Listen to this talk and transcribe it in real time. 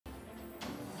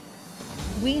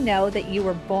We know that you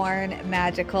were born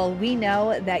magical. We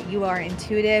know that you are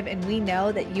intuitive, and we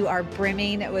know that you are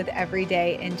brimming with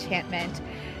everyday enchantment.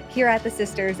 Here at the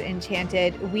Sisters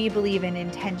Enchanted, we believe in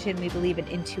intention, we believe in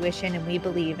intuition, and we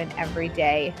believe in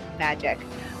everyday magic.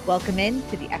 Welcome in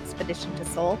to the Expedition to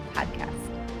Soul podcast.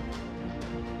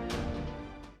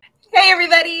 Hey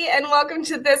everybody, and welcome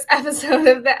to this episode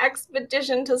of the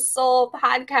Expedition to Soul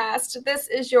podcast. This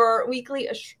is your weekly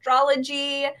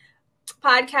astrology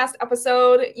podcast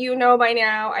episode. You know by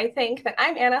now, I think, that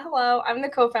I'm Anna. Hello, I'm the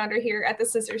co-founder here at the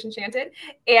Sisters Enchanted,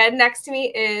 and next to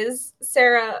me is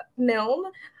Sarah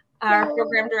Milne, our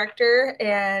program director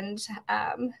and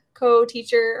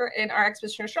co-teacher in our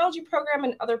Expedition Astrology program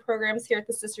and other programs here at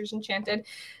the Sisters Enchanted.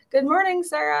 Good morning,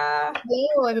 Sarah.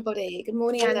 Hello, everybody. Good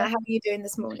morning, Anna. How are you doing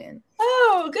this morning?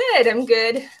 Oh, good. I'm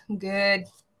good.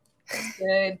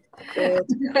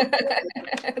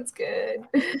 That's good.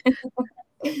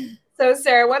 So,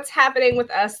 Sarah, what's happening with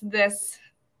us this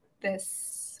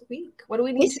week? What do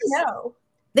we need to know?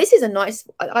 This is a nice.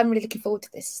 I'm really looking forward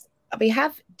to this. We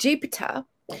have Jupiter,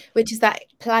 which is that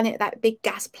planet, that big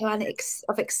gas planet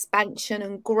of expansion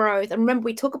and growth. And remember,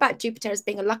 we talk about Jupiter as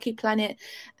being a lucky planet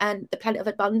and the planet of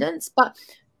abundance. But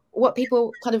what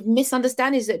people kind of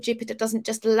misunderstand is that Jupiter doesn't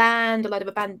just land a lot of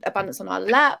abundance on our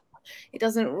lap. It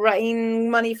doesn't rain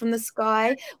money from the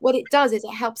sky. What it does is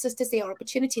it helps us to see our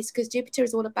opportunities, because Jupiter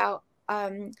is all about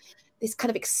this kind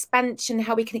of expansion,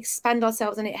 how we can expand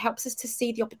ourselves, and it helps us to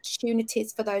see the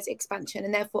opportunities for those expansion,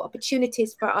 and therefore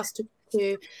opportunities for us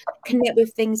to connect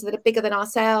with things that are bigger than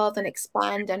ourselves and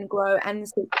expand and grow and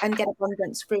get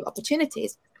abundance through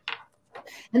opportunities.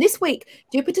 And this week,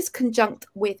 Jupiter's conjunct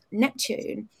with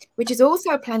Neptune, which is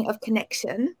also a planet of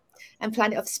connection and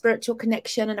planet of spiritual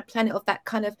connection and a planet of that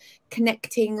kind of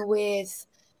connecting with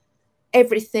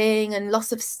everything and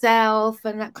loss of self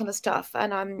and that kind of stuff.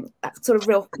 And that's sort of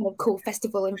real kind of cool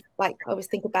festival. And like, I always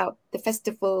think about the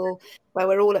festival where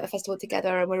we're all at a festival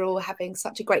together and we're all having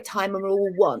such a great time and we're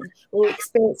all one. We're all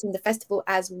experiencing the festival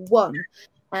as one.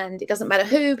 And it doesn't matter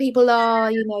who people are,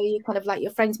 you know, you kind of like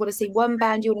your friends want to see one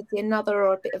band, you want to see another,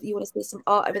 or a bit of, you want to see some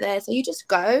art over there. So you just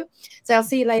go, say, I'll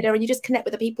see you later. And you just connect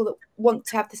with the people that want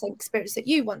to have the same experience that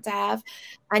you want to have.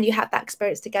 And you have that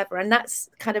experience together. And that's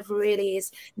kind of really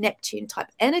is Neptune type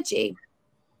energy.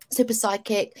 Super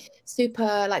psychic,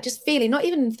 super like just feeling, not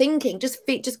even thinking, just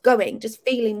going, just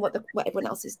feeling what everyone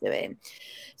else is doing.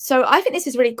 So I think this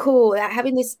is really cool, that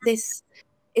having this,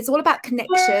 it's all about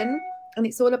connection. And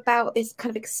it's all about this kind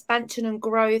of expansion and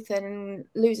growth and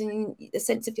losing the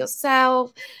sense of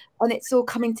yourself. And it's all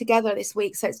coming together this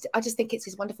week. So I just think it's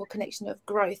this wonderful connection of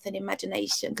growth and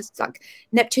imagination, because like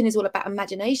Neptune is all about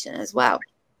imagination as well.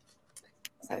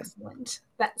 So. Excellent.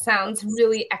 That sounds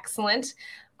really excellent.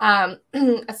 A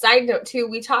side note too,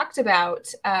 we talked about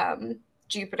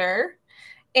Jupiter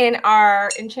in our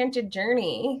Enchanted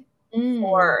Journey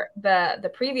for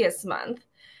the previous month.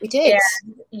 We did.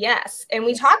 And yes. And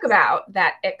we talk about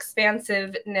that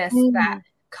expansiveness that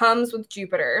comes with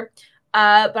Jupiter.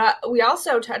 But we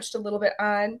also touched a little bit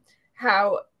on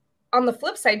how, on the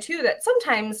flip side too, that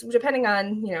sometimes, depending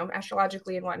on, you know,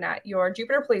 astrologically and whatnot, your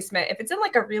Jupiter placement, if it's in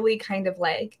like a really kind of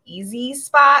like easy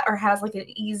spot or has like an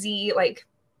easy like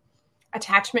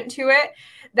attachment to it,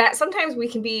 that sometimes we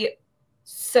can be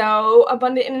so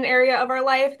abundant in an area of our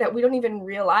life that we don't even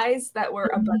realize that we're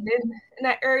abundant in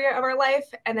that area of our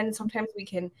life. And then sometimes we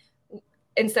can,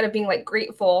 instead of being like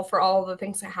grateful for all the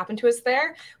things that happen to us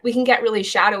there, we can get really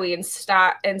shadowy and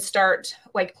start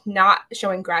like not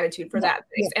showing gratitude for that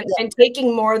and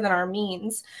taking more than our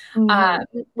means,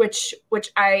 which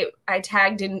I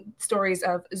tagged in stories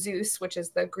of Zeus, which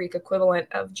is the Greek equivalent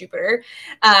of Jupiter,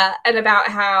 and about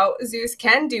how Zeus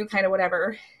can do kind of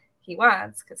whatever he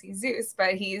wants because he's Zeus,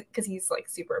 but he's like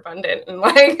super abundant and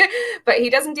like, but he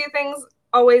doesn't do things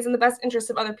always in the best interest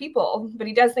of other people, but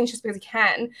he does things just because he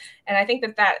can. And I think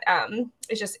that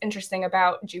is just interesting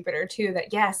about Jupiter too,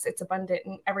 that yes, it's abundant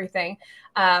in everything.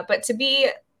 But to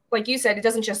be, like you said, it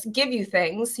doesn't just give you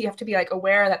things. You have to be like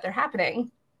aware that they're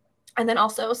happening. And then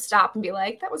also stop and be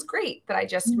like, that was great that I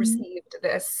just received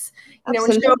this, you know,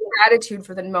 and show gratitude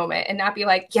for the moment and not be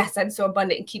like, yes, I'm so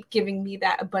abundant and keep giving me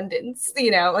that abundance,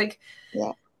 you know, like.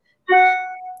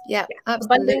 Yeah,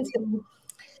 absolutely.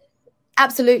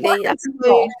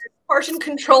 Absolutely. Portion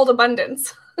controlled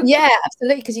abundance. Yeah,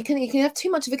 absolutely. Because you can have too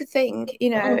much of a good thing, you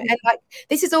know, and like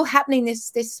this is all happening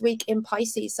this week in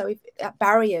Pisces. So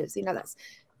barriers, you know,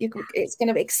 it's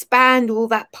going to expand all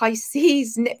that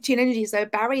Pisces Neptune energy. So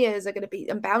barriers are going to be,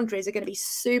 and boundaries are going to be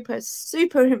super,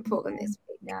 super important this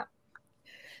week. Yeah.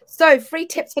 So 3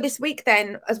 tips for this week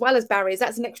then, as well as barriers.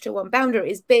 That's an extra one.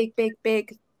 Boundaries, big, big,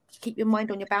 big keep your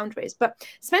mind on your boundaries. But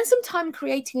spend some time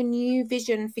creating a new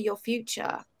vision for your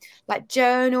future, like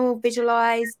journal,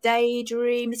 visualize,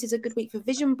 daydream. This is a good week for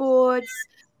vision boards.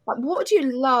 Like, what do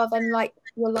you love and like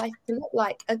your life to look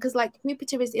like? Because like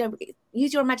Jupiter is,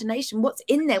 use your imagination. What's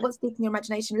in there? What's deep in your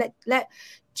imagination? Let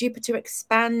Jupiter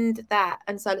expand that.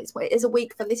 And so it is a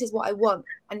week for this is what I want,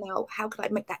 and now how can I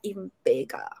make that even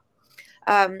bigger?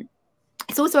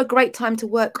 It's also a great time to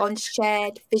work on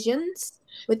shared visions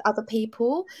with other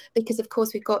people, because of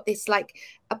course we've got this like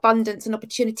abundance and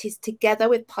opportunities together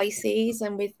with Pisces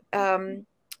and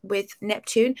with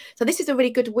Neptune. So this is a really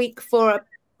good week for a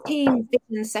team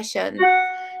vision session.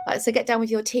 So get down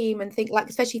with your team and think, like,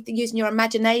 especially using your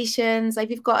imaginations. Like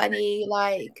if you've got any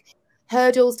like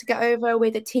hurdles to get over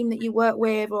with a team that you work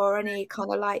with, or any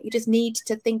kind of like you just need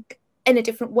to think in a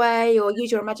different way or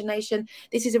use your imagination,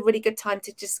 this is a really good time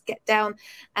to just get down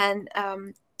and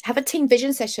have a team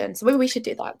vision session. So maybe we should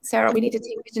do that, Sarah. We need a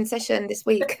team vision session this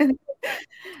week. And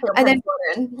then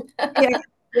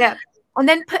yeah, and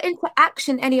then put into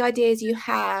action any ideas you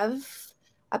have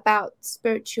about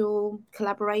spiritual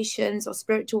collaborations or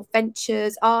spiritual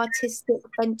ventures, artistic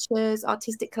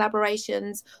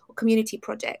collaborations, or community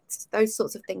projects. Those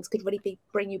sorts of things could really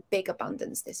bring you big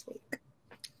abundance this week.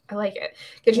 I like it.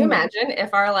 Could you imagine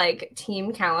if our like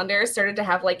team calendar started to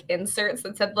have like inserts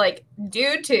that said like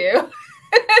due to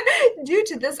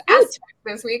this aspect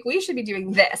this week, we should be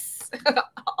doing this.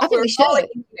 I think we should.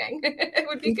 It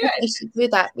would be good. We should do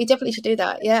that. We definitely should do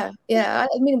that. Yeah.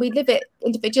 I mean, we live it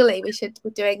individually. We should be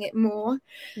doing it more.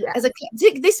 Yeah.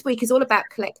 This week is all about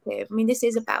collective. I mean, this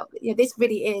is about, this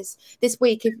really is this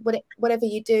week. If whatever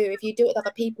you do, if you do it with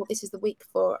other people, this is the week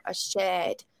for a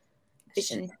shared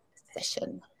vision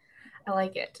session. I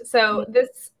like it. So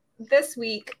this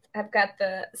week I've got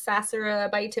the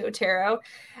Sasura Baito Tarot,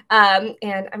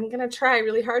 and I'm gonna try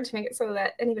really hard to make it so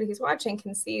that anybody who's watching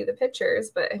can see the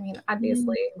pictures. But I mean,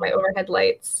 obviously, my overhead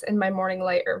lights and my morning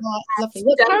light are lovely.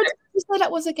 What tarot did you say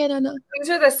that was again, Anna?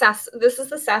 These are this is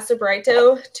the Sasura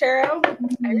Baito Tarot.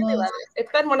 I really love it.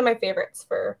 It's been one of my favorites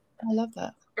for I love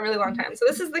that a really long time. So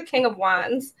this is the King of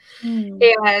Wands, and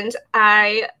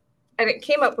it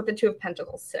came up with the Two of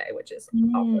Pentacles today, which is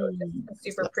also just a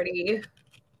super pretty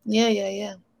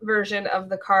version of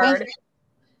the card.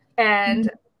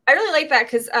 And I really like that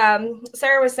because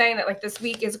Sarah was saying that like this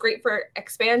week is great for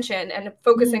expansion and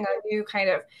focusing on new kind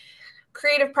of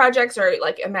creative projects or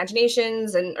like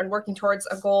imaginations and working towards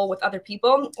a goal with other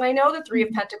people. I know the Three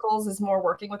of Pentacles is more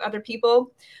working with other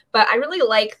people, but I really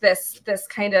like this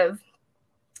kind of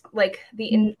like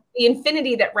the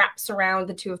infinity that wraps around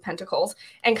the Two of Pentacles,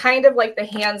 and kind of like the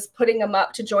hands putting them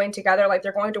up to join together, like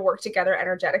they're going to work together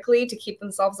energetically to keep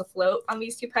themselves afloat on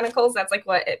these two pentacles. That's like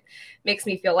what it makes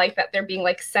me feel like, that they're being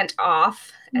like sent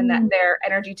off and that their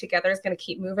energy together is going to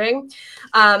keep moving.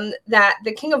 That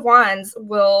the King of Wands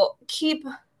will keep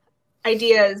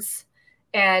ideas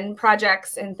and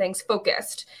projects and things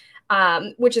focused,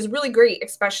 which is really great,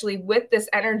 especially with this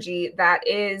energy that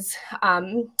is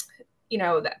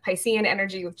that Piscean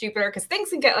energy with Jupiter, because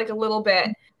things can get like a little bit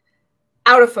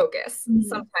out of focus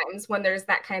sometimes when there's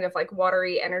that kind of like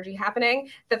watery energy happening,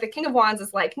 that the King of Wands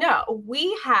is like, no,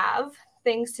 we have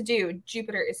things to do.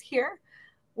 Jupiter is here.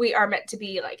 We are meant to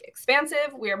be like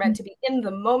expansive. We are meant to be in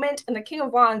the moment. And the King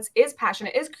of Wands is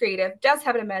passionate, is creative, does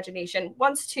have an imagination,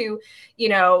 wants to,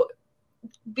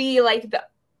 be like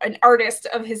an artist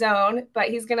of his own, but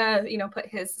he's gonna, put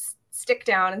his stick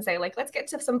down and say like, let's get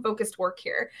to some focused work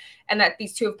here. And that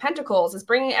these Two of Pentacles is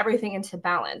bringing everything into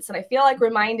balance. And I feel like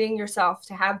reminding yourself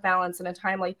to have balance in a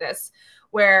time like this,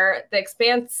 where the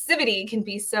expansivity can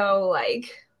be so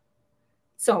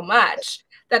much,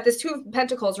 that this Two of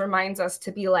Pentacles reminds us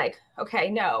to be like, okay,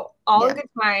 no, all in good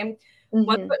time,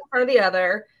 one foot in front of the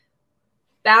other.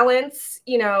 Balance,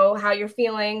 how you're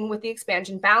feeling with the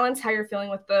expansion, balance how you're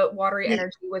feeling with the watery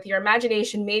energy, with your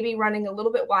imagination maybe running a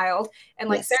little bit wild. And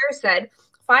like Sarah said,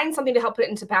 find something to help put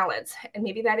it into balance. And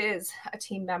maybe that is a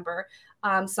team member,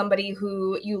 somebody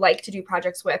who you like to do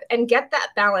projects with, and get that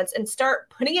balance and start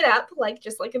putting it up, like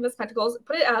just like in this Pentacles,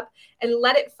 put it up and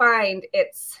let it find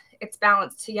its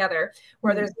balance together,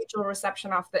 where there's mutual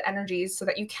reception off the energies so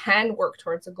that you can work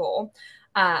towards a goal.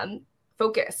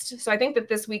 Focused. So I think that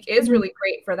this week is really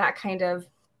great for that kind of,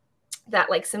 that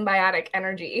like symbiotic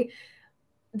energy,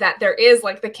 that there is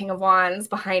like the King of Wands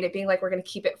behind it being like, we're going to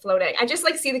keep it floating. I just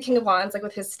like see the King of Wands like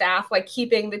with his staff, like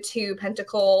keeping the two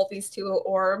pentacle, these two little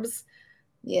orbs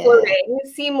floating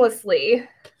seamlessly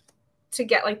to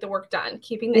get like the work done,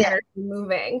 keeping the energy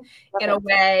moving in a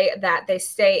way that they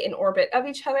stay in orbit of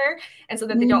each other, and so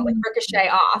that they don't like ricochet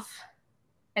off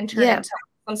and turn into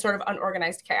some sort of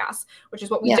unorganized chaos, which is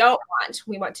what we don't want.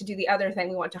 We want to do the other thing.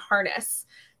 We want to harness.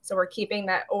 So we're keeping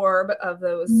that orb of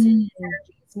those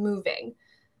energies moving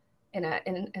in a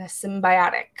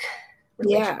symbiotic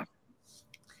relationship. Yeah.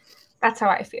 That's how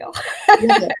I feel. I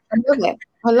love it.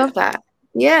 I love that.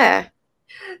 Yeah.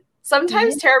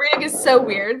 Sometimes tarot reading is so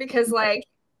weird because, like,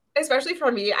 especially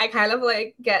for me, I kind of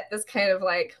like get this kind of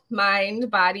like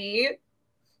mind body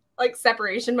like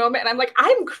separation moment, and I'm like,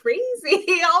 I'm crazy.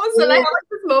 All of a sudden I have like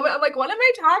this moment. I'm like, what am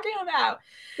I talking about?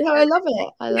 Yeah, I love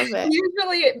it. I love it.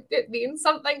 Usually it means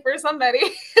something for somebody,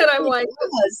 and I'm like,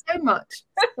 so much.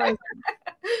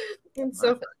 It's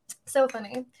so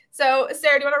funny. So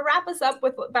Sarah, do you want to wrap us up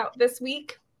with about this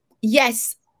week?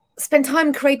 Yes. Spend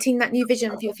time creating that new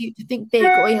vision for your future. Think big,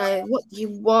 or what do you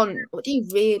want? What do you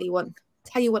really want?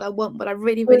 Tell you what I want, what I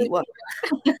really, really want.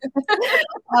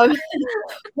 What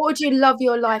would you love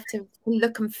your life to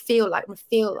look and feel like?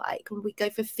 When we go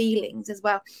for feelings as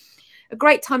well. A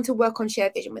great time to work on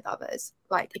shared vision with others.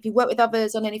 Like if you work with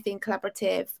others on anything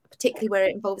collaborative, particularly where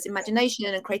it involves imagination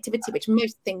and creativity, which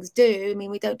most things do. I mean,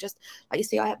 we don't just, like you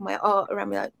see, I have my art around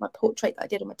me, like my portrait that I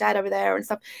did of my dad over there and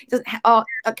stuff. It doesn't art.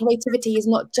 Creativity is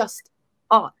not just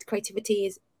art. Creativity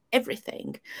is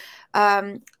everything.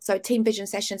 So team vision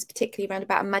sessions, particularly around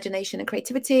about imagination and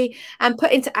creativity, and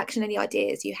put into action any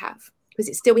ideas you have, because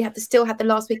it's still, we have to still have the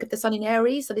last week of the sun in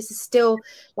Aries. So this is still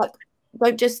like,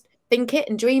 don't just think it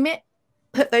and dream it.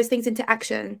 Put those things into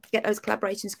action, get those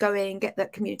collaborations going, get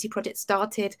that community project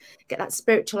started, get that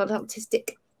spiritual and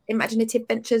artistic imaginative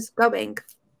ventures going.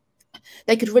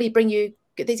 They could really bring you,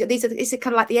 these are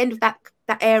kind of like the end of that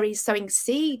Aries sowing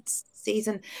seeds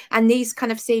season, and these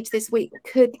kind of seeds this week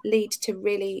could lead to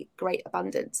really great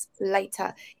abundance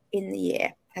later in the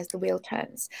year as the wheel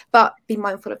turns. But be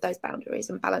mindful of those boundaries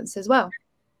and balance as well.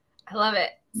 I love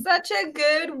it. Such a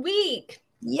good week.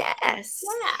 Yes.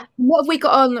 Yeah. What have we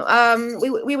got on?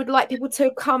 We would like people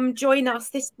to come join us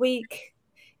this week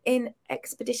in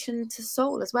Expedition to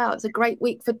Soul as well. It's a great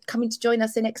week for coming to join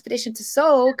us in Expedition to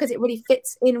Soul, because it really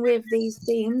fits in with these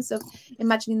themes of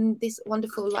imagining this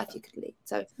wonderful life you could lead.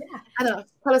 So yeah, I don't know,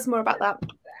 tell us more about that.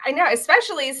 I know,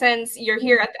 especially since you're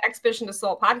here at the Expedition to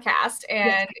Soul podcast,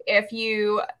 and if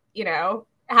you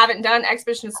haven't done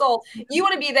Expedition to Soul, you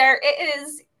want to be there. It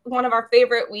is one of our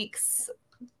favorite weeks.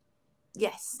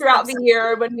 Yes, throughout the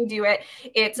year when we do it.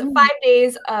 It's 5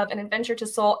 days of an adventure to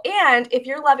soul. And if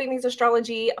you're loving these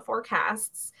astrology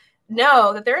forecasts,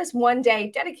 know that there is one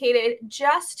day dedicated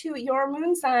just to your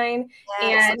moon sign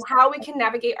and how we can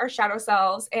navigate our shadow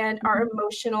selves and our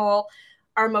emotional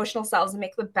selves and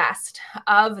make the best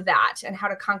of that, and how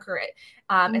to conquer it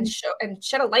and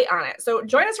shed a light on it. So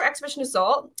join us for Expedition to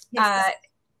Soul.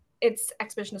 It's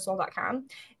expeditiontosoul.com,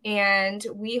 and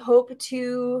we hope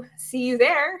to see you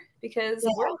there, because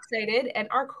we're excited and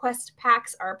our quest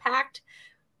packs are packed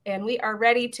and we are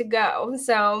ready to go.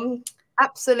 So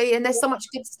absolutely, and there's so much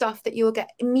good stuff that you will get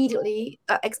immediately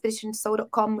at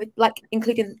expeditiontosoul.com, with like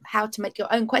including how to make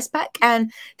your own quest pack.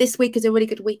 And this week is a really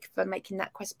good week for making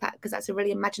that quest pack, because that's a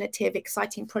really imaginative,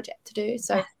 exciting project to do.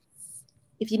 So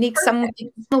if you need something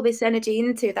to pull this energy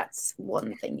into, that's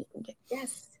one thing you can do.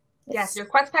 Yes, your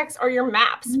quest packs or your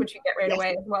maps, which you get right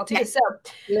away as well too. So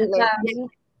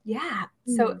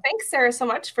so thanks, Sarah, so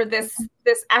much for this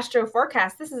astro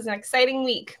forecast. This is an exciting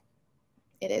week.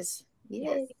 It is.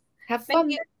 Have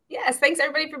fun. Yes, thanks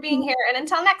everybody for being here, and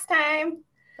until next time.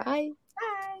 Bye.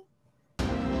 Bye.